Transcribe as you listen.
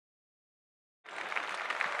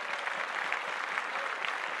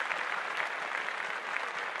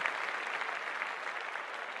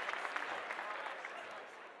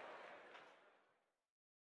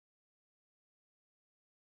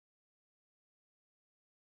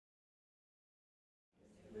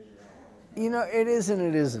You know, it is and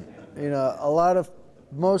it isn't. You know,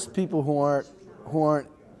 most people who aren't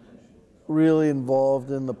really involved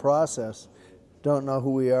in the process don't know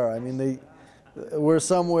who we are. I mean, we're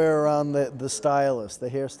somewhere around the stylist, the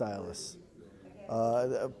hairstylist.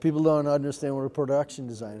 People don't understand what a production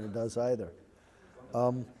designer does either.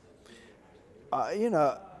 You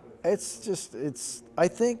know, I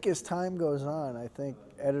think as time goes on, I think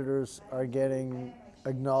editors are getting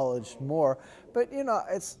acknowledged more. But, you know,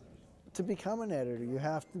 to become an editor, you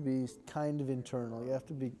have to be kind of internal. You have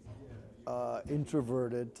to be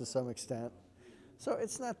introverted to some extent. So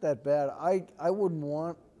it's not that bad. I wouldn't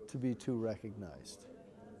want to be too recognized.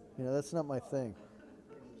 You know, that's not my thing.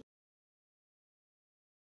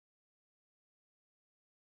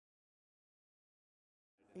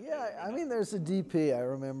 Yeah, I mean, there's a DP I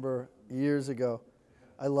remember years ago.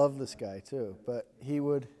 I love this guy too, but he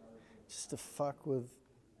would just to fuck with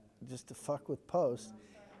post.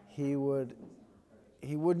 He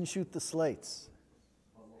wouldn't shoot the slates.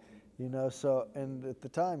 You know, so and at the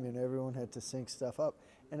time, you know, everyone had to sync stuff up,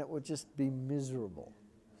 and it would just be miserable.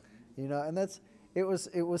 You know, and it was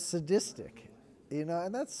sadistic. You know,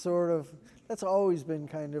 and that's always been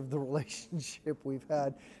kind of the relationship we've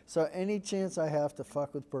had. So any chance I have to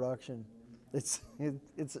fuck with production, it's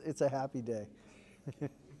a happy day.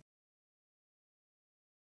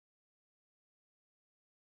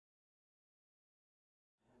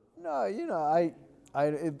 No, you know,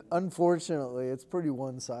 unfortunately, it's pretty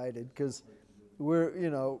one-sided because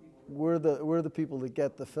we're the people that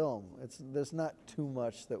get the film. There's not too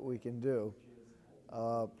much that we can do.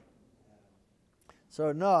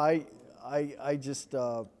 So no, I just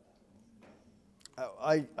I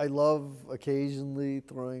love occasionally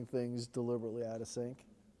throwing things deliberately out of sync.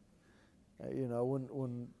 You know,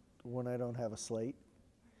 when I don't have a slate,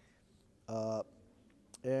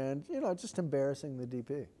 and you know, just embarrassing the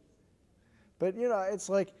DP. But you know, it's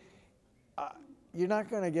like you're not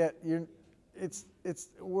going to get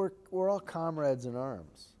we're all comrades in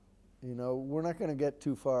arms. You know, we're not going to get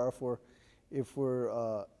too far if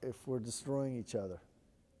we're destroying each other.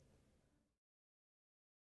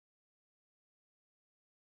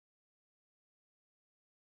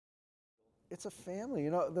 It's a family.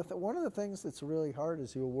 You know, one of the things that's really hard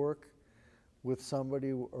is you'll work with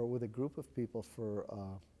somebody or with a group of people for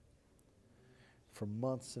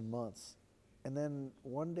months and months, and then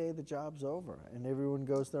one day the job's over and everyone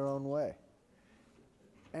goes their own way.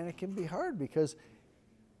 And it can be hard because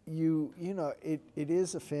you know it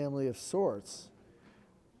is a family of sorts,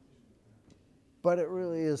 but it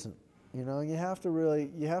really isn't. You know, you have to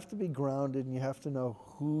be grounded, and you have to know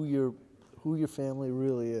who your family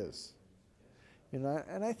really is. You know,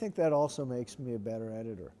 and I think that also makes me a better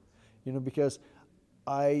editor. You know, because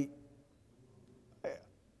I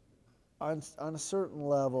on a certain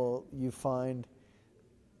level you find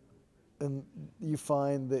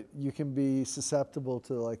that you can be susceptible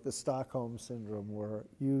to like the Stockholm syndrome, where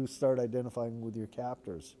you start identifying with your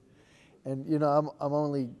captors. And you know, I'm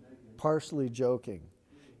only partially joking,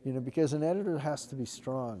 you know, because an editor has to be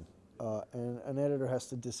strong, and an editor has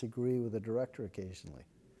to disagree with a director occasionally.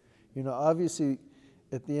 You know, obviously,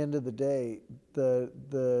 at the end of the day,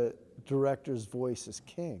 the director's voice is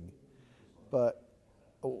king, but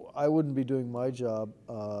I wouldn't be doing my job,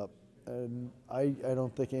 and I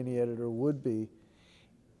don't think any editor would be,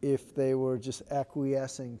 if they were just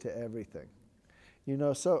acquiescing to everything. You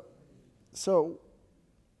know, so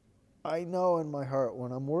I know in my heart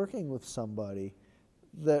when I'm working with somebody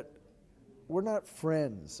that we're not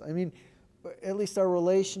friends. I mean, at least our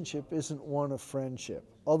relationship isn't one of friendship,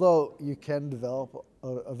 although you can develop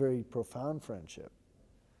a very profound friendship.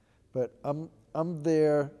 But I'm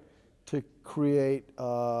there to create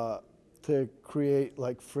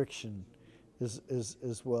like friction, as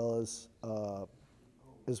well as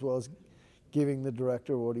giving the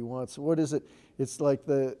director what he wants. What is it? It's like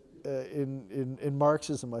in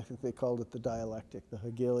Marxism, I think they called it the dialectic, the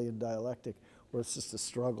Hegelian dialectic, where it's just a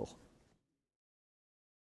struggle.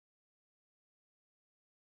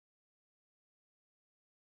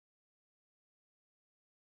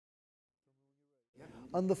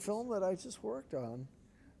 On the film that I just worked on,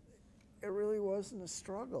 it really wasn't a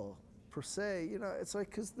struggle per se. You know, it's like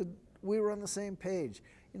because we were on the same page.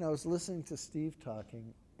 You know, I was listening to Steve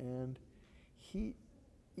talking, and you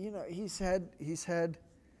know, he's had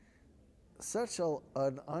such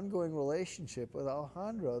an ongoing relationship with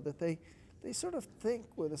Alejandro that they sort of think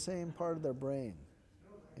with the same part of their brain.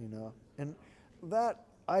 You know, and that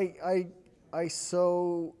I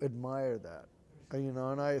so admire that. You know,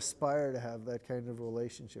 and I aspire to have that kind of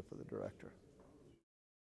relationship with a director.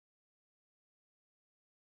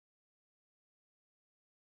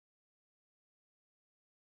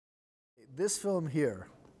 This film here,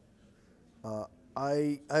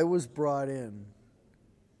 I was brought in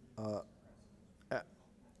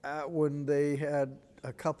when they had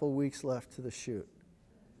a couple weeks left to the shoot.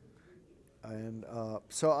 And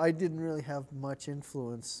so I didn't really have much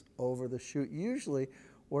influence over the shoot. Usually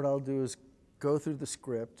what I'll do is go through the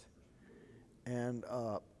script and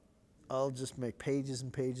I'll just make pages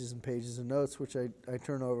and pages and pages of notes, which I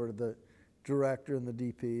turn over to the director and the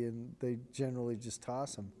DP, and they generally just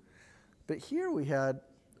toss them. But here we had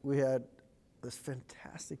this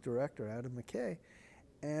fantastic director, Adam McKay,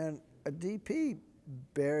 and a DP,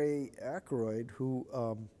 Barry Aykroyd, who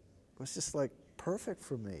was just like perfect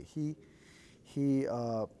for me. He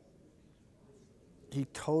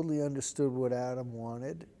totally understood what Adam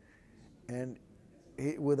wanted, and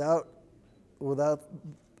without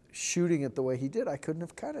shooting it the way he did, I couldn't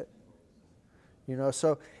have cut it. You know,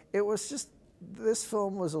 so it was just, this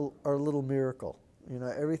film was a little miracle. You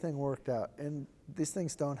know, everything worked out, and these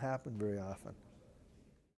things don't happen very often.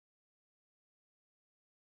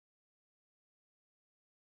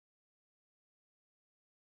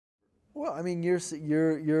 Well, I mean, you're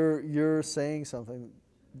saying something.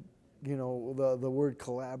 You know, the word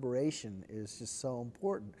collaboration is just so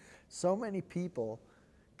important. So many people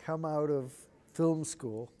come out of film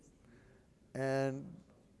school, and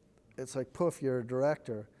it's like, poof, you're a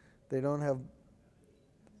director. They don't have,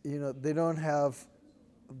 you know, they don't have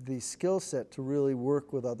the skill set to really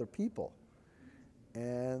work with other people.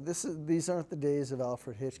 And these aren't the days of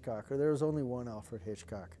Alfred Hitchcock, or there was only one Alfred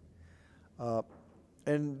Hitchcock.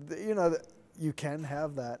 And you know, you can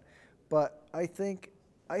have that, but I think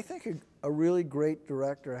a really great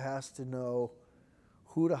director has to know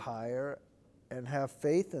who to hire and have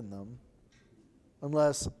faith in them,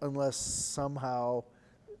 unless somehow,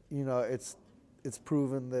 you know, it's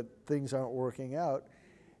proven that things aren't working out.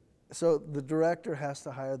 So the director has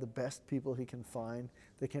to hire the best people he can find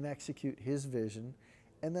that can execute his vision,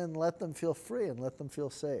 and then let them feel free and let them feel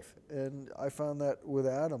safe. And I found that with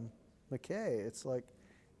Adam McKay, it's like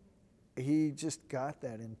he just got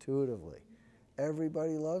that intuitively.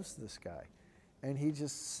 Everybody loves this guy, and he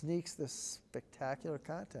just sneaks this spectacular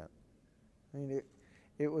content. I mean,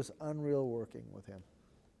 it was unreal working with him.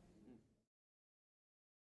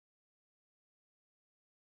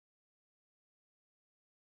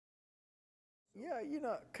 Yeah, you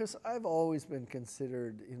know, because I've always been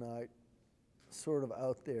considered, you know, sort of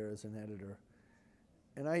out there as an editor.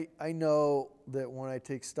 And I know that when I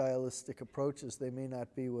take stylistic approaches, they may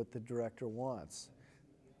not be what the director wants.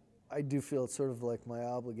 I do feel it's sort of like my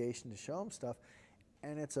obligation to show him stuff,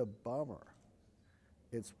 and it's a bummer.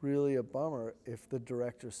 It's really a bummer if the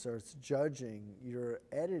director starts judging your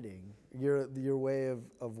editing, your way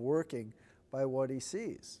of working by what he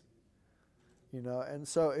sees. You know, and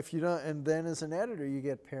so if you don't, and then as an editor you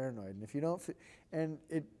get paranoid, and if you don't, and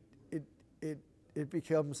it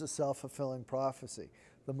becomes a self-fulfilling prophecy.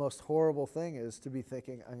 The most horrible thing is to be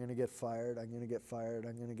thinking, I'm going to get fired, I'm going to get fired,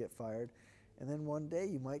 I'm going to get fired, and then one day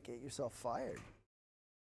you might get yourself fired.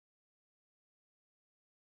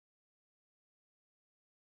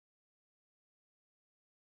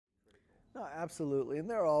 No, absolutely, and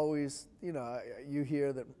they're always, you know, you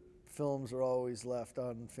hear that films are always left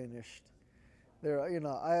unfinished. There, you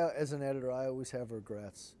know, as an editor, I always have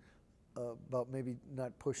regrets about maybe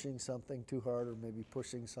not pushing something too hard, or maybe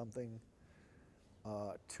pushing something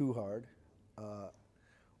too hard,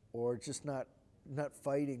 or just not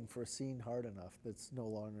fighting for a scene hard enough that's no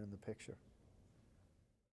longer in the picture.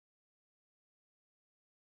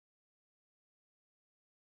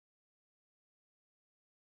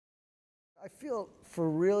 I feel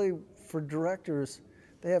for directors,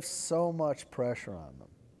 they have so much pressure on them.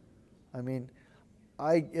 I mean,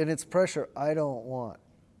 and it's pressure I don't want,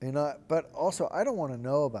 you know, but also I don't want to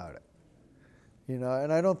know about it. You know,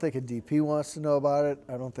 and I don't think a DP wants to know about it.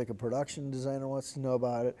 I don't think a production designer wants to know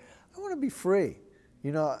about it. I want to be free.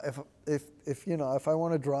 You know, if you know, if I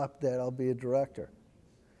want to drop dead, I'll be a director.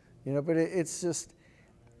 You know, but it's just,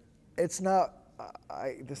 it's not.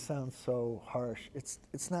 This sounds so harsh.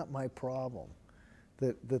 It's not my problem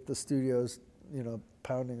that the studio's, you know,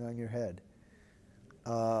 pounding on your head.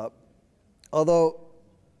 Although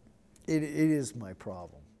it is my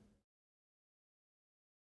problem.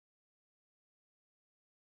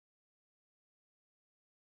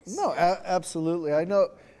 No, absolutely. I know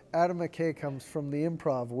Adam McKay comes from the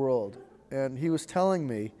improv world, and he was telling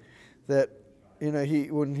me that, you know,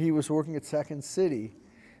 when he was working at Second City,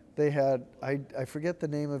 they had, I forget the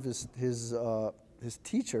name of his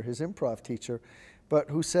teacher, his improv teacher, but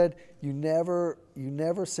who said you never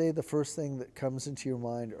say the first thing that comes into your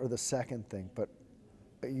mind or the second thing, but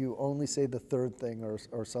you only say the third thing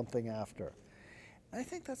or something after. And I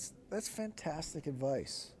think that's fantastic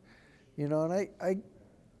advice. You know, and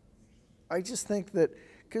I just think that,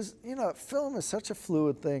 because, you know, film is such a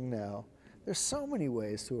fluid thing now. There's so many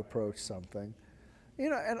ways to approach something. You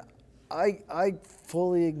know, and I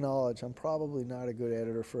fully acknowledge I'm probably not a good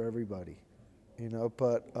editor for everybody, you know,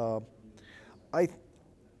 but I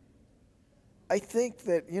think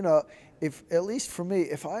that, you know, if, at least for me,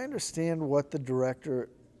 if I understand what the director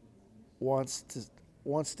wants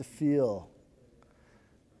to feel,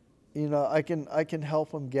 you know, I can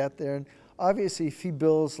help him get there. And obviously, if he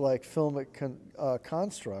builds like filmic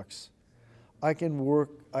constructs, I can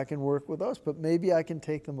work with those. But maybe I can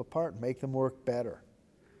take them apart and make them work better.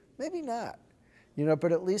 Maybe not, you know.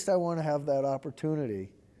 But at least I want to have that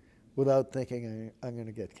opportunity, without thinking I'm going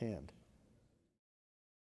to get canned.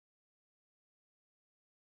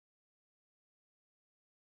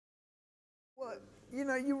 Well, you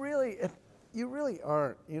know, you really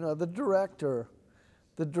aren't. You know, the director,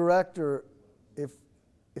 if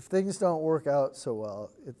things don't work out so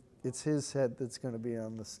well, it's his head that's going to be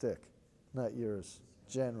on the stick, not yours,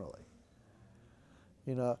 generally.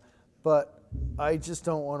 You know, but I just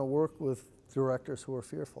don't want to work with directors who are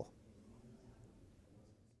fearful.